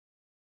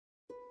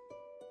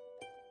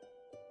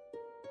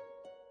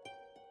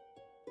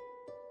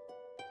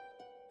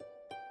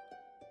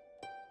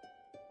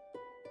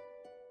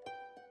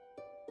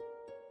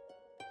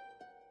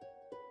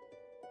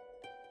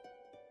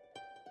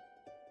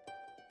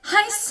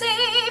I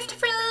saved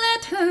every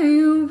letter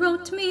you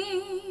wrote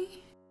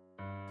me.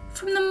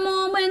 From the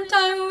moment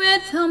I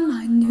read them,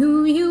 I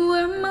knew you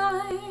were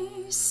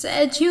mine.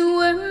 Said you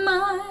were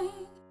mine.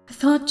 I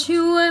thought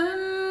you were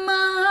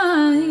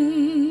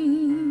mine.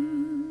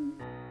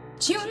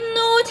 Do you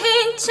know what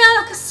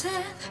Angelica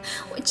said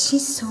when she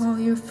saw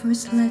your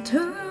first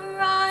letter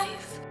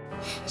arrive?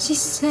 She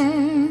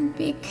said,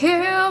 be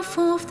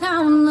careful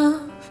without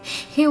love.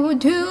 He will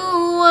do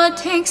what it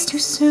takes to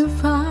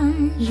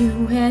survive.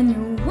 You and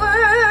your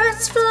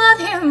words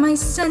flooded my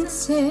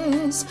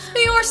senses.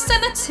 Your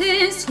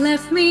sentences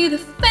left me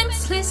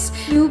defenseless.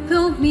 You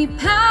built me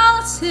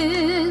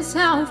palaces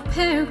out of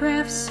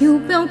paragraphs. You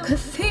built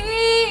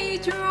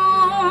cathedrals.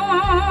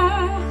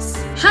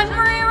 I'm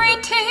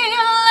rewriting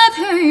a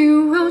letter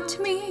you wrote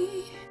me.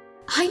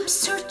 I'm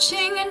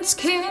searching and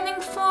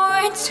scanning for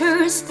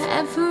answers to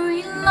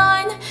every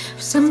line,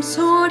 some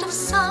sort of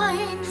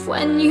sign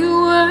when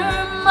you were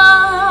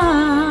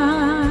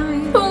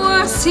mine.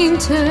 Words seem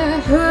to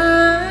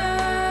hurt.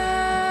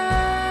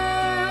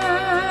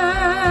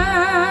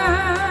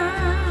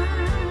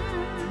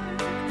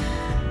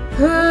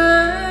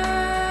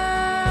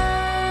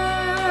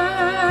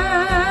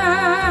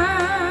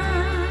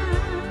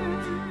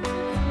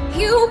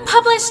 You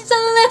published the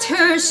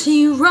letter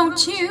she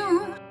wrote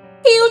you.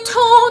 You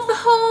told the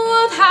whole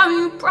world how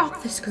you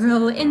brought this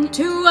girl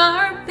into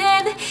our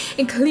bed,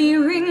 and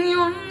clearing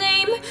your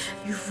name,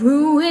 you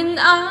ruined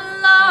our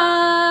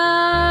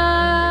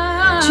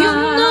lives. Do you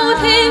know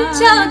what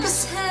Angelica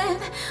said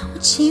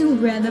when she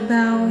read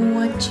about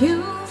what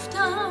you've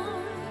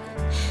done?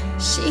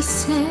 She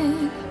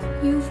said,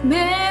 you've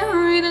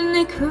married an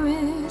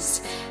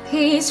Icarus.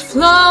 He's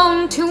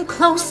flown too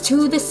close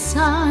to the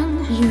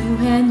sun. You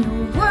and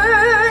your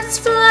words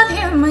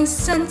flooded my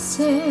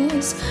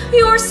senses.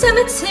 Your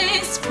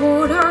sentences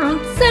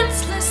bordered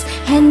senseless,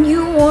 and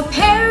you were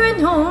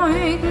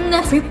paranoid in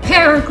every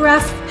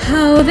paragraph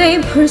how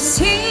they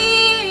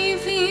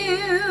perceive you.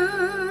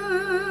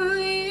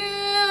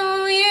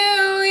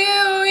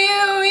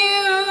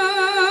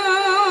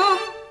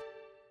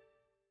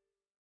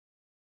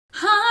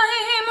 I'm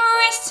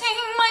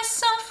erasing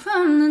myself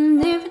from the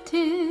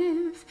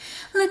narrative.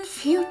 Let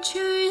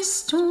future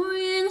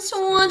historians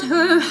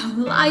wonder how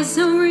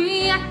Liza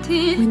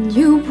reacted when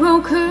you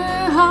broke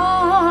her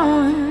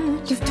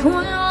heart. You've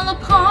torn it all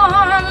apart,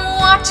 I'm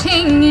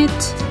watching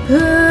it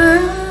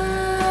burn.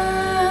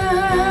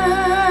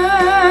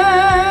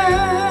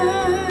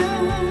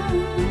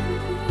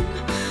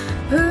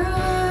 The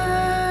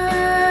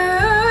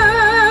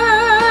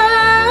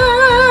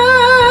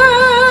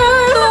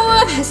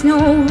world has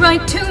no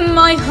right to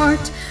my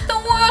heart. The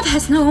world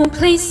has no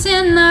place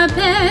in our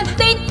bed.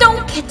 They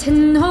don't get to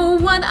know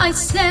what I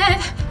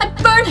said. I'm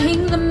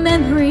burning the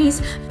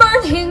memories,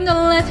 burning the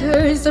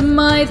letters that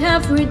might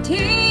have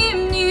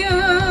redeemed you.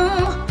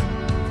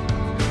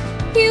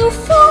 You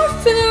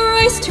forfeit the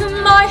rights to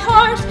my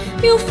heart.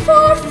 You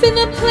forfeit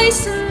a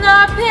place in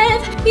our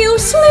bed. You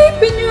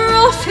sleep in your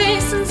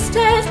office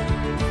instead,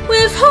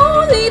 with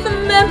only the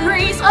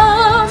memories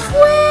of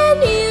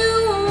when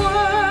you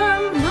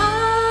were mine.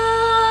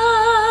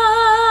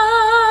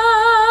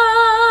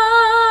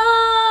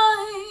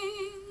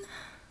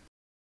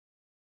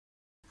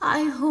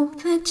 I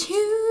hope that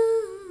you